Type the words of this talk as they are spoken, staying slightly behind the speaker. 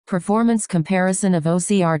Performance comparison of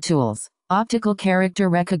OCR tools. Optical character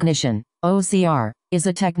recognition, OCR, is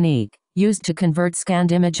a technique used to convert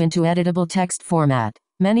scanned image into editable text format.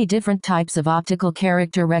 Many different types of optical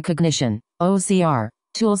character recognition, OCR,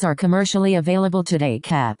 tools are commercially available today.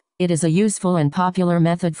 It is a useful and popular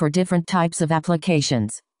method for different types of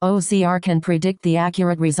applications. OCR can predict the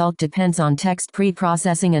accurate result depends on text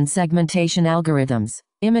pre-processing and segmentation algorithms.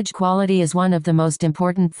 Image quality is one of the most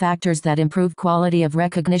important factors that improve quality of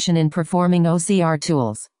recognition in performing OCR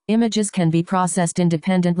tools. Images can be processed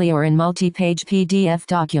independently or in multi-page PDF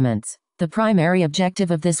documents. The primary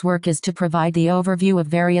objective of this work is to provide the overview of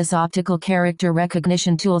various optical character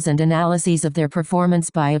recognition tools and analyses of their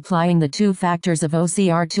performance by applying the two factors of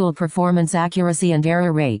OCR tool performance: accuracy and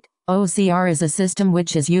error rate. OCR is a system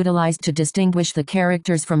which is utilized to distinguish the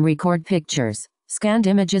characters from record pictures. Scanned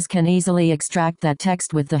images can easily extract that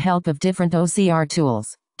text with the help of different OCR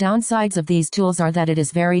tools. Downsides of these tools are that it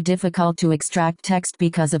is very difficult to extract text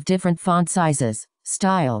because of different font sizes,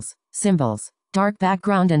 styles, symbols, dark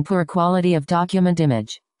background and poor quality of document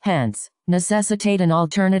image. Hence, necessitate an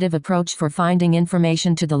alternative approach for finding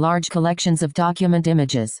information to the large collections of document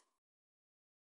images.